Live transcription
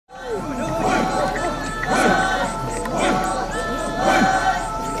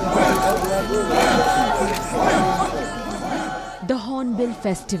Hornbill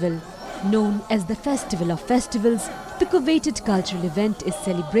Festival. Known as the Festival of Festivals, the coveted cultural event is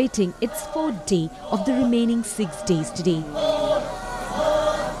celebrating its fourth day of the remaining 6 days today.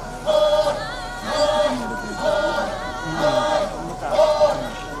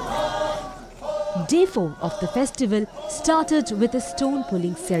 Day 4 of the festival started with a stone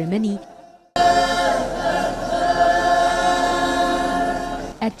pulling ceremony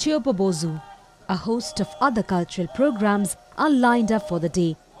at Chirpobozu. A host of other cultural programs are lined up for the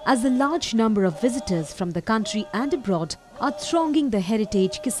day, as a large number of visitors from the country and abroad are thronging the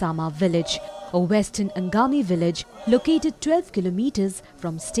heritage Kisama village, a western Angami village located 12 kilometers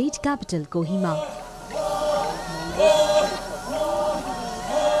from state capital Kohima.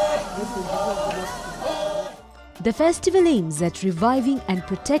 The festival aims at reviving and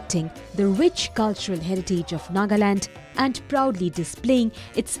protecting the rich cultural heritage of Nagaland and proudly displaying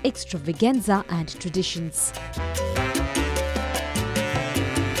its extravaganza and traditions.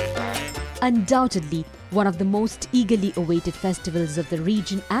 Undoubtedly, one of the most eagerly awaited festivals of the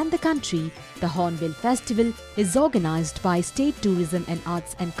region and the country, the Hornbill Festival is organized by State Tourism and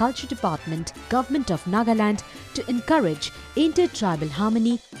Arts and Culture Department, Government of Nagaland, to encourage inter-tribal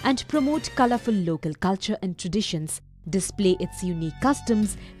harmony and promote colorful local culture and traditions, display its unique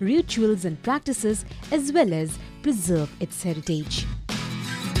customs, rituals and practices, as well as preserve its heritage.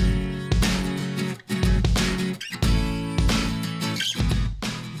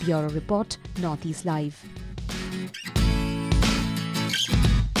 Bureau Report, Northeast Live.